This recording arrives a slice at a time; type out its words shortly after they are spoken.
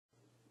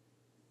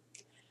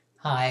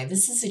Hi,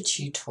 this is a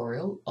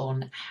tutorial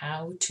on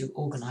how to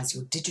organise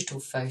your digital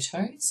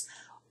photos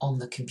on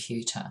the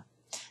computer.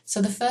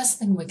 So the first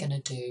thing we're going to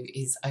do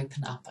is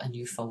open up a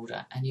new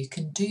folder, and you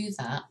can do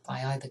that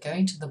by either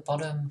going to the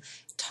bottom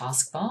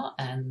taskbar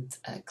and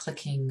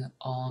clicking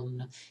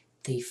on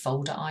the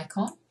folder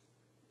icon,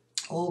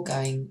 or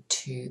going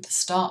to the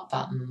start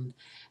button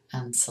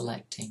and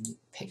selecting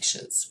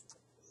pictures.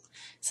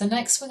 So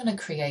next we're going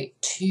to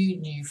create two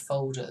new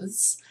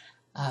folders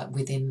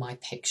within my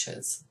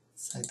pictures.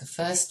 So the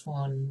first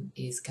one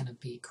is going to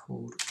be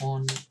called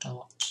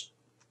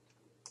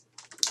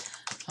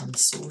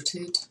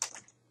one.unsorted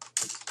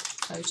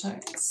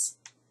photos.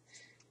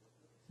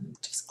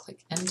 And just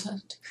click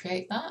enter to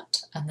create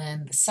that. And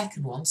then the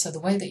second one, so the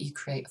way that you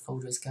create a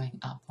folder is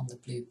going up on the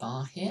blue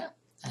bar here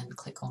and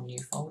click on new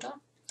folder.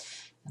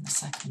 And the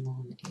second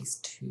one is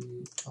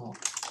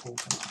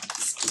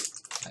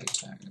 2.organised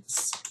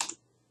photos.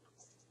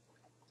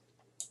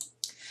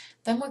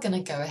 Then we're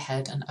going to go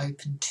ahead and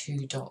open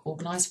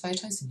 2.organised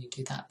photos, and you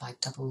do that by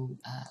double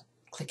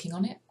clicking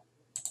on it.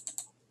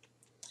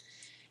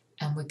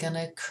 And we're going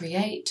to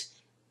create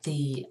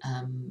the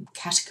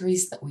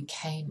categories that we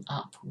came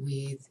up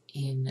with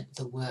in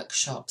the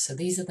workshop. So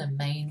these are the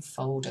main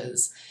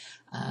folders,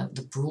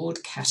 the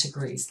broad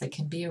categories. They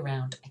can be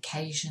around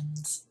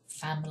occasions,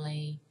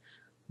 family,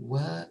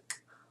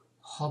 work,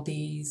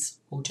 hobbies,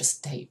 or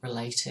just date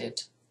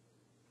related.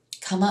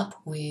 Come up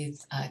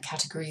with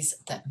categories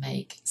that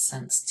make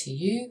sense to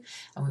you,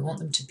 and we want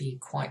them to be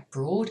quite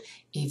broad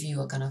if you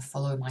are going to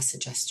follow my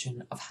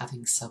suggestion of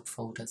having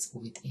subfolders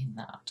within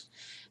that.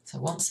 So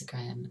once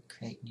again,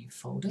 create new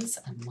folders,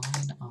 and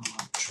mine are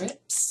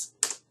trips.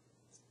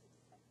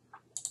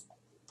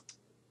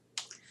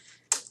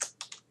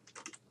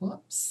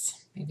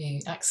 Whoops, maybe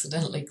you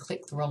accidentally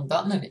clicked the wrong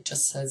button and it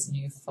just says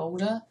new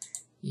folder.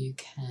 You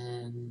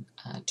can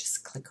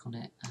just click on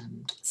it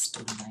and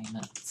still name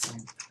it. So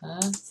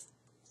Perth.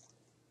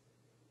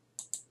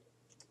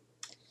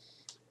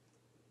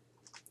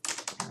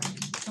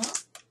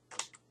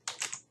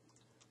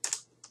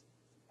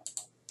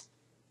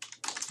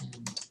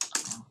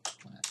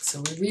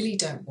 So we really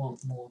don't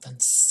want more than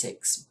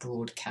 6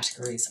 broad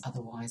categories,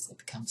 otherwise it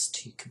becomes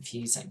too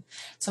confusing.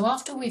 So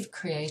after we've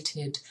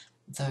created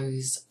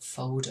those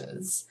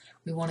folders,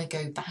 we want to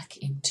go back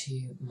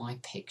into My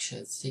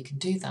Pictures. So you can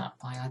do that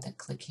by either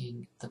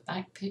clicking the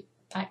back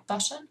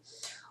button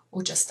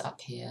or just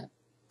up here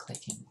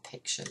clicking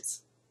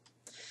Pictures.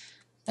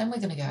 Then we're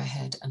going to go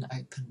ahead and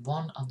open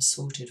One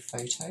Unsorted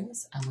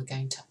Photos, and we're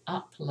going to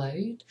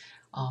upload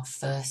our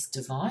first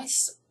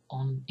device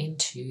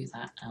into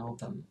that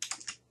album.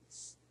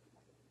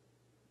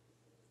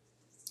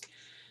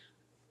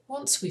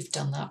 Once we've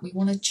done that, we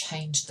want to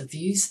change the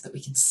view so that we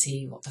can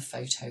see what the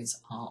photos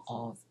are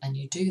of. And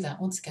you do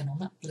that once again on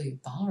that blue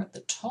bar at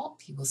the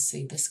top. You will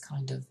see this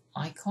kind of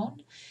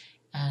icon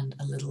and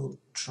a little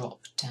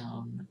drop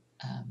down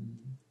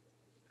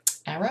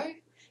arrow.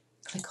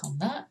 Click on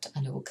that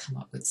and it will come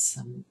up with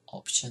some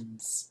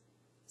options.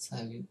 So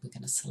we're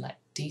going to select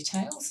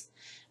details.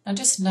 Now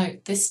just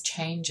note, this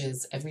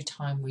changes every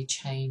time we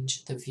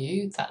change the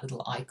view. That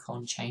little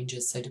icon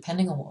changes, so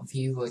depending on what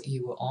view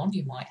you were on,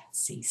 you might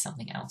see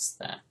something else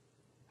there.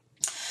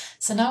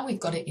 So now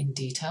we've got it in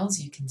details.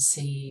 You can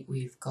see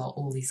we've got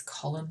all these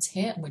columns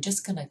here, and we're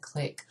just going to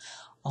click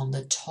on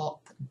the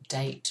top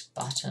date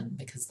button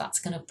because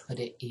that's going to put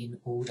it in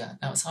order.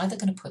 Now it's either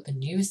going to put the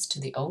newest to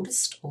the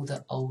oldest or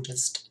the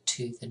oldest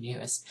to the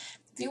newest.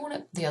 If you want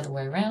it the other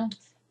way around,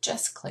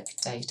 just click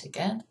date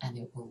again and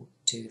it will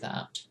do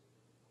that.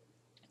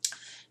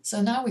 So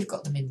now we've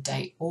got them in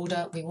date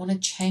order. We want to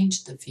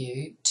change the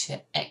view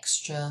to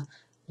extra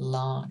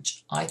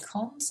large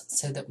icons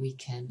so that we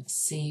can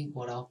see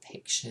what our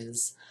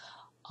pictures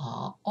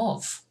are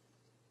of.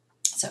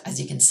 So as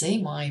you can see,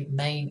 my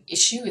main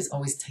issue is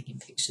always taking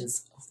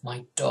pictures of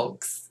my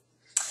dogs.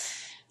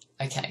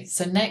 Okay,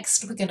 so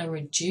next we're going to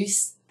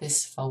reduce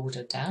this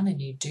folder down,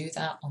 and you do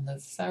that on the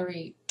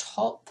very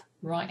top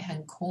right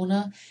hand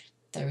corner.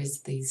 There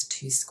is these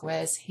 2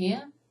 squares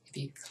here. If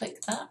you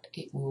click that,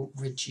 it will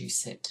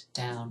reduce it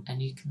down,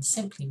 and you can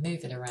simply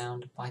move it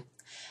around by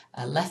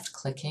left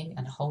clicking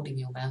and holding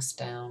your mouse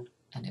down,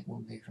 and it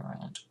will move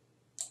around.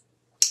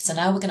 So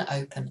now we're going to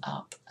open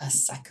up a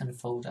second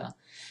folder.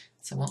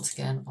 So once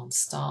again on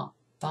start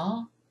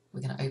bar, we're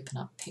going to open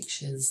up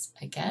pictures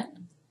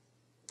again.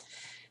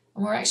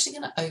 And we're actually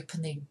going to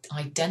open the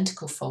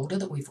identical folder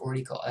that we've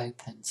already got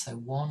open. So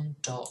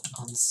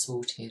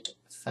one.unsorted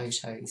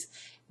photos.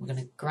 We're going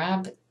to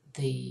grab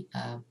the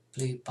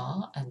blue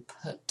bar and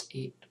put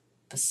it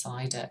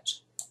beside it.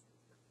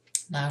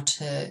 Now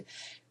to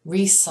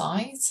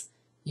resize,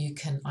 you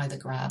can either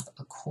grab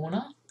a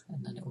corner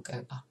and then it will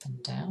go up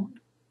and down,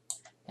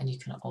 and you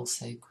can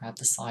also grab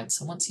the side.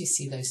 So once you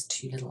see those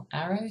 2 little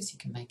arrows, you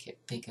can make it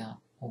bigger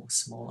or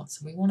smaller.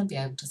 So we want to be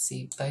able to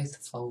see both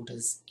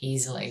folders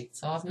easily.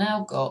 So I've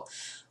now got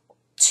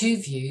 2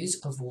 views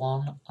of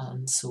One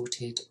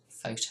Unsorted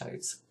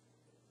Photos.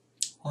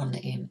 one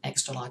in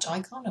extra large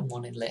icon and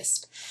one in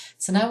list.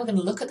 So now we're going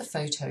to look at the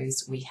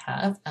photos we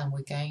have, and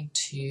we're going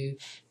to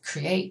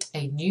create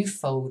a new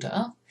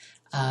folder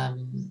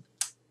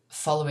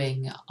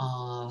following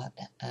our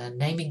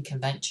naming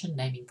convention,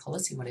 naming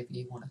policy, whatever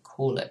you want to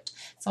call it.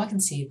 So I can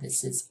see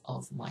this is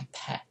of my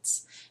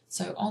pets.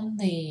 So on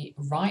the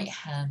right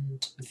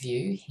hand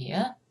view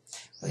here,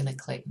 we're going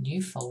to click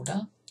new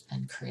folder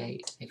and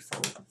create a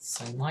folder.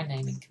 So my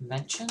naming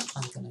convention,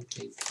 I'm going to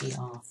do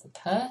PR for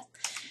Perth,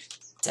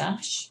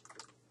 dash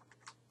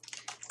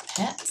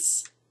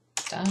pets,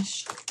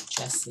 dash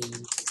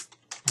Jessie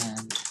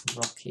and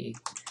Rocky.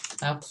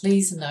 Now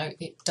please note,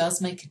 it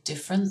does make a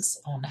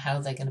difference on how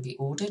they're going to be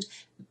ordered.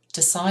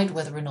 Decide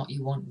whether or not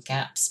you want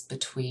gaps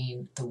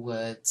between the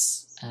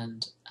words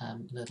and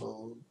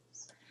little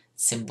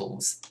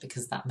symbols,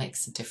 because that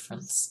makes a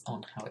difference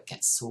on how it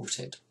gets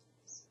sorted.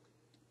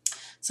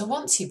 So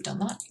once you've done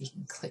that, you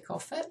can click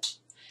off it.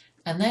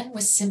 And then we're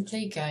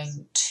simply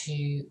going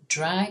to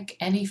drag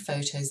any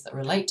photos that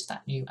relate to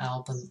that new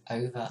album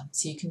over.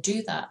 So you can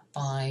do that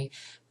by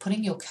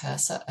putting your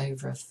cursor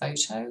over a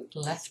photo,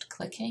 left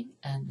clicking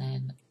and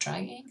then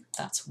dragging.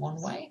 That's one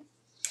way.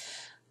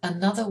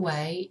 Another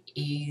way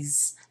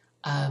is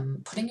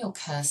putting your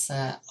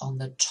cursor on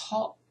the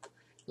top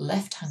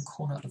left hand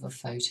corner of a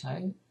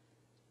photo,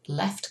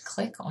 left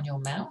click on your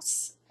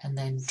mouse and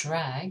then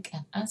drag,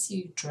 and as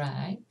you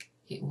drag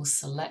it will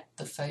select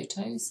the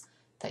photos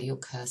that your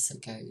cursor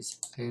goes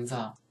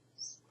over.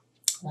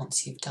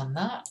 Once you've done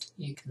that,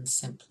 you can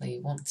simply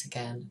once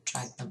again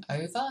drag them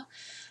over.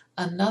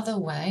 Another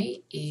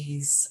way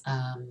is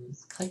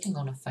clicking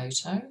on a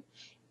photo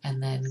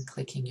and then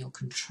clicking your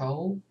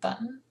control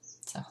button.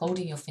 So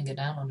holding your finger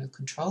down on your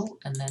control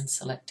and then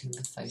selecting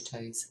the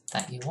photos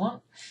that you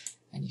want.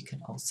 And you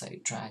can also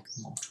drag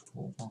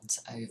multiple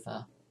ones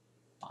over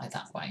by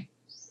that way.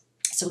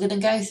 So we're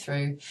going to go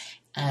through,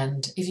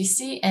 and if you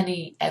see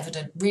any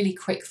evident really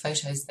quick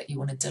photos that you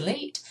want to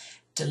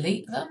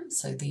delete them.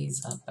 So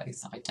these are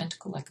both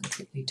identical, I can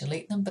quickly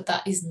delete them, but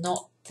that is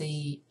not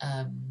the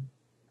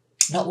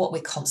not what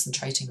we're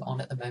concentrating on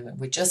at the moment.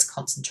 We're just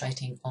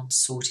concentrating on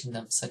sorting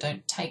them, so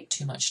don't take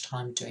too much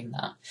time doing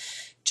that.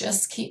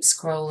 Just keep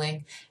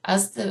scrolling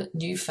as the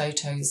new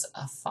photos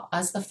are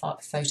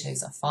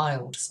photos are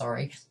filed.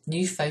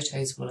 New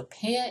photos will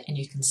appear, and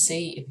you can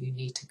see if you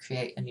need to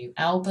create a new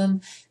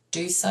album,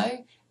 do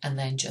so, and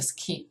then just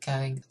keep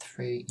going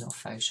through your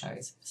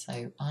photos.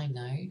 So I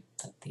know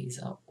that these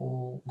are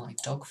all my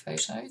dog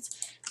photos,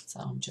 so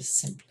I'm just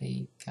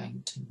simply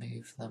going to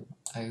move them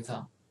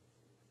over.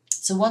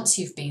 So once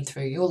you've been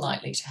through, you're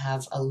likely to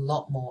have a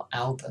lot more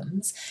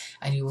albums,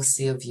 and you will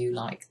see a view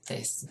like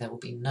this. There will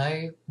be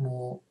no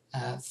more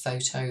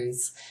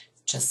photos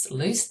just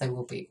loose, they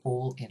will be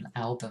all in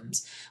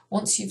albums.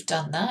 Once you've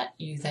done that,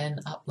 you then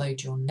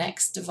upload your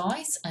next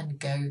device and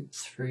go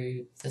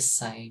through the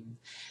same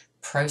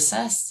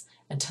process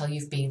until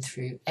you've been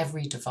through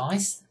every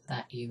device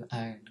that you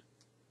own.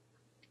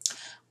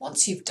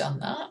 Once you've done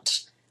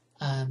that,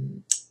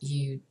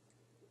 you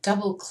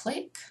double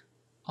click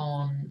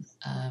on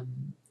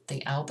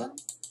the album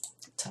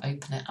to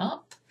open it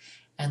up,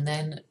 and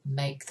then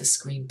make the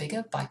screen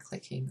bigger by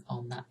clicking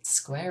on that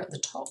square at the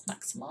top,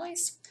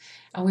 maximise.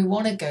 And we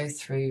want to go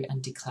through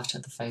and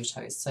declutter the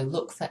photos, so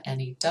look for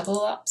any double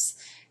ups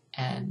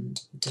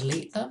and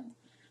delete them.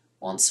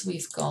 Once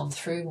we've gone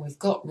through and we've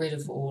got rid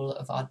of all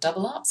of our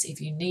double ups,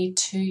 if you need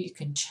to, you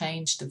can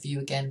change the view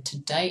again to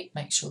date.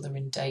 Make sure they're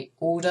in date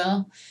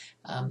order,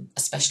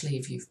 especially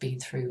if you've been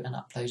through and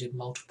uploaded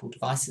multiple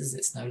devices.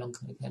 It's no longer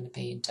going to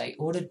be in date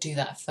order. Do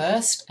that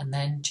first and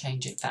then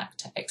change it back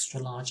to extra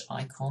large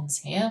icons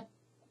here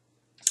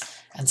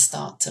and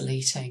start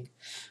deleting.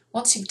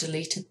 Once you've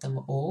deleted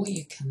them all,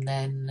 you can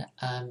then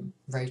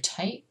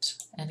rotate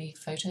any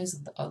photos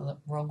the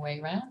wrong way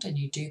around, and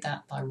you do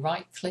that by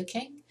right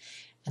clicking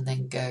and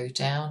then go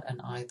down and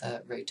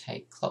either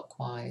rotate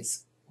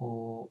clockwise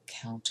or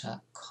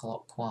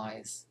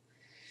counterclockwise.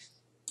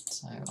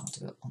 So I'll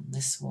do it on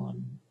this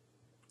one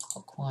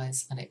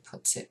clockwise, and it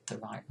puts it the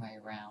right way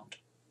around.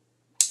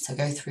 So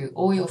go through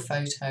all your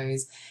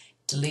photos,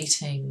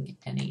 deleting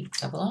any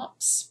double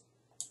ups.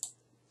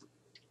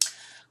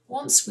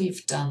 Once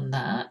we've done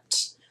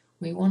that,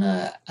 we want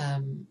to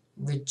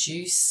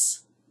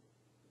reduce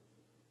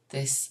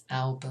this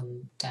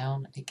album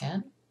down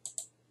again.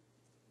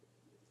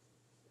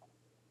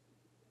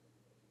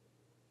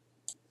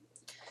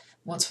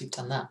 Once we've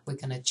done that, we're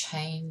going to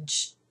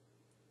change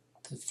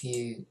the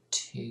view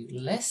to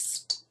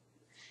list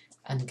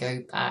and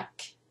go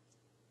back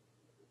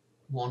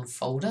one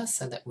folder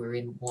so that we're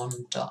in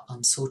one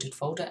 .unsorted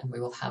folder, and we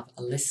will have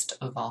a list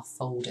of our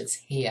folders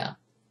here.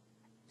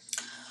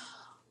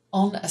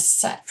 On a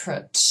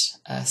separate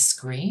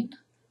screen,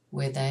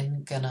 we're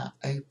then going to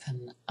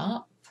open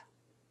up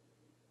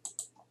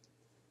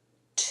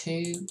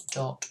two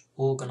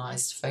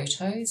 .organised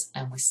photos,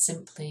 and we're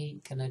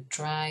simply going to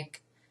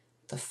drag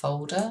the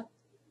folder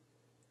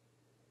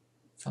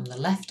from the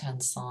left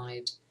hand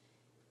side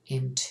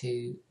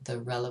into the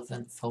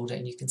relevant folder.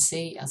 And you can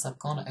see as I've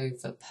gone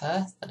over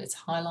Perth that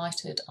it's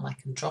highlighted, and I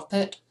can drop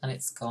it and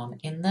it's gone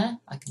in there.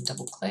 I can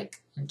double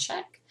click and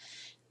check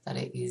that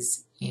it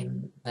is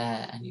in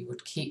there, and you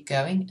would keep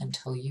going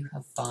until you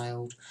have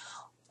filed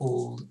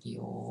all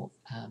your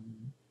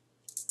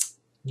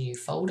new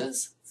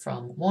folders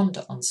from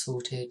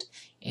 1.unsorted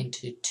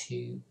into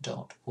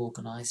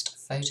 2.organised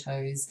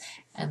photos.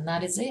 And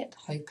that is it.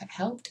 Hope it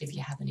helped. If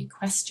you have any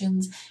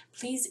questions,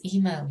 please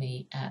email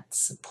me at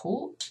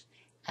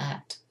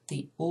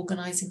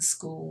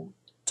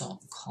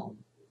support@theorganizingschool.com.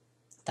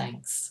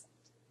 Thanks.